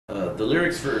The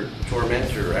lyrics for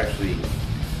Tormentor actually,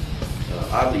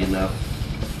 oddly enough,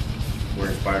 were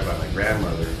inspired by my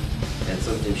grandmother and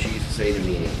something she used to say to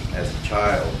me as a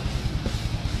child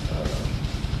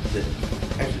that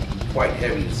actually quite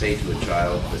heavy to say to a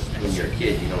child, but when you're a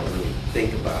kid you don't really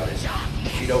think about it.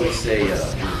 She'd always say,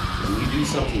 when you do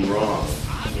something wrong,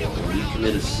 when you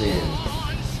commit a sin,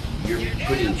 you're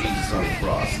putting Jesus on the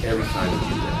cross every time you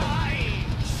do that.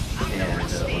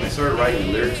 And when I started writing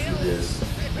the lyrics for this,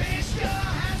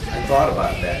 I thought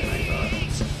about that and I thought,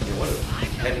 what a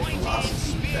heavy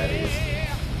philosophy that is.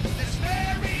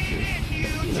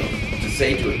 To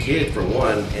say to a kid for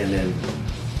one, and then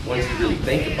once you really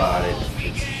think about it,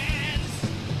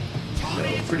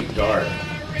 it's pretty dark.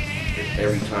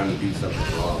 Every time you do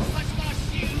something wrong,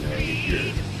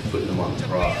 you're putting them on the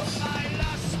cross.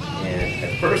 And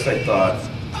at first I thought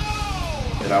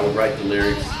that I would write the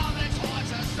lyrics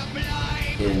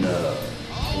in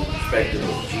perspective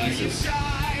of Jesus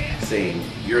saying,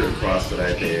 "You're the cross that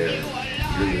I bear,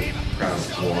 you're the crown of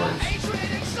thorns."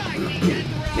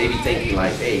 Maybe thinking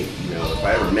like, hey, if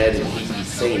I ever met him, he'd be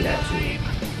saying that to me.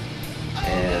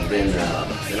 And then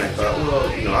I thought,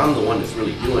 well, I'm the one that's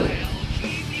really doing it.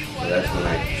 So that's when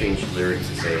I changed the lyrics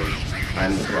to say,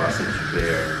 "I'm the cross that you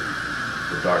bear,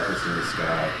 the darkness in the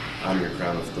sky. I'm your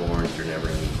crown of thorns, you're never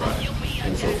ending cry,"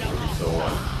 and so forth and so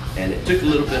on. And it took a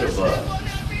little bit of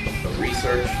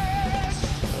research.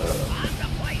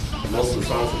 Most of the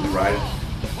songs that we write,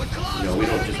 we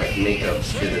don't just like make up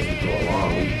shit as we go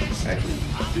along. We actually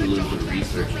do a little bit of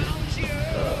research.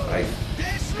 I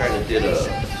kind of did a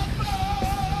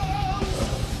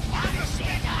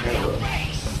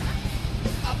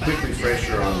quick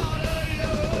refresher on,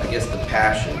 I guess, the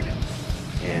passion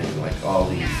and like all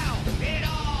the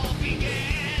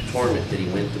torment that he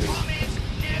went through.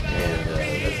 And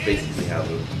that's basically how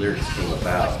the lyrics came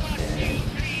about. And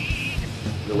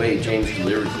the way James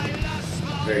delivers it,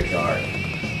 very dark.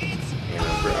 And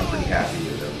I'm pretty happy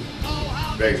with it.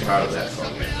 Very proud of that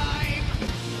song.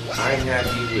 I'm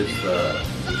happy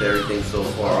with everything so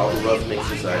far. All the rough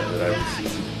mixes that I've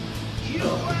received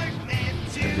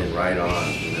have been right on.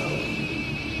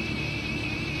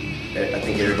 I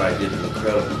think everybody did an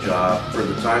incredible job for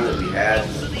the time that we had,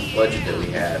 and the budget that we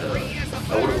had.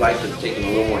 I would have liked to have taken a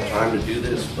little more time to do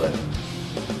this, but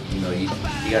you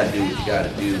got to do what you got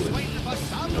to do.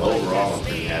 And overall, I'm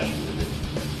pretty happy with it.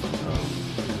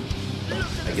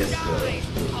 I guess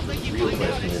the real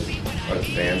question is, are the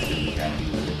fans going to be happy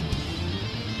with it?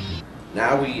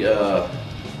 Now we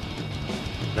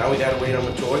got to wait on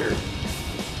Matoyer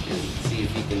and see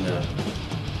if he can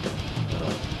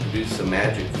produce some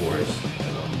magic for us.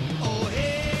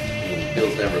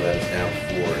 Bill's never let us down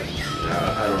before.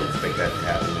 I don't expect that to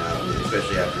happen now,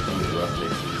 especially after some of the rough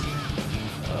mixes.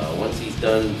 Once he's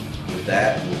done with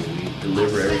that and we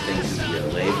deliver everything to the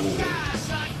label,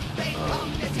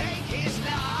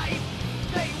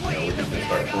 we're just going to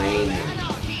start playing and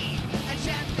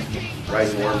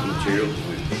writing more material.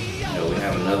 We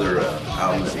have another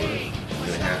album that we're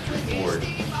going to have to record.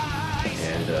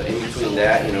 And in between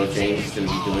that, James is going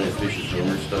to be doing his Vicious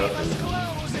Rumor stuff, and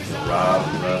Rob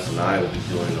and Russ and I will be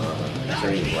doing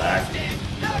Turning Black.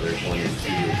 There's one in the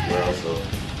studio as well. So,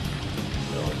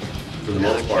 for the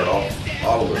most part,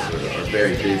 all of us are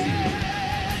very busy.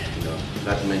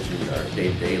 Not to mention our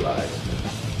day-to-day lives.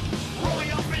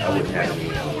 I wouldn't have it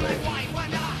any other way.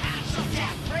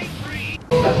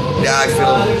 Yeah, I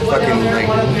feel fucking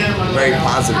very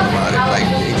positive about it.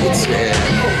 It's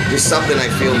there's something I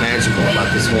feel magical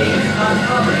about this whole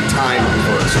time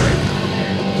for us right now.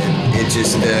 And it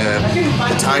just the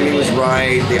timing was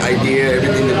right, the idea,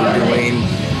 everything that we're doing,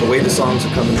 the way the songs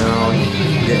are coming out,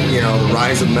 the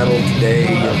rise of metal today,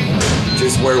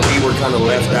 just where we were kind of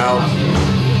left out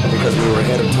because we were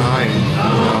ahead of time.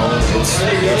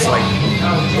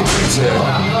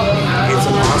 It's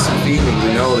an awesome feeling,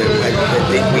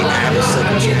 that we have a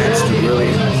second chance to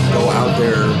really go out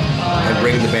there and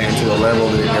bring the band to a level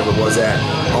that it never was at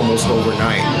almost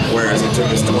overnight. Whereas it took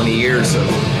us 20 years of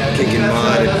kicking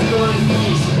mud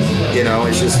and,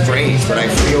 it's just strange, but I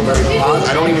feel very positive.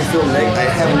 I don't even feel negative. I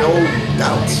have no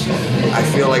doubts. I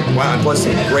feel like, wow, plus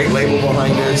a great label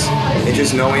behind us, and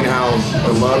just knowing how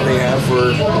the love they have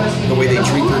for the way they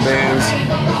treat their bands,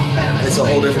 it's a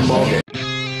whole different ballgame.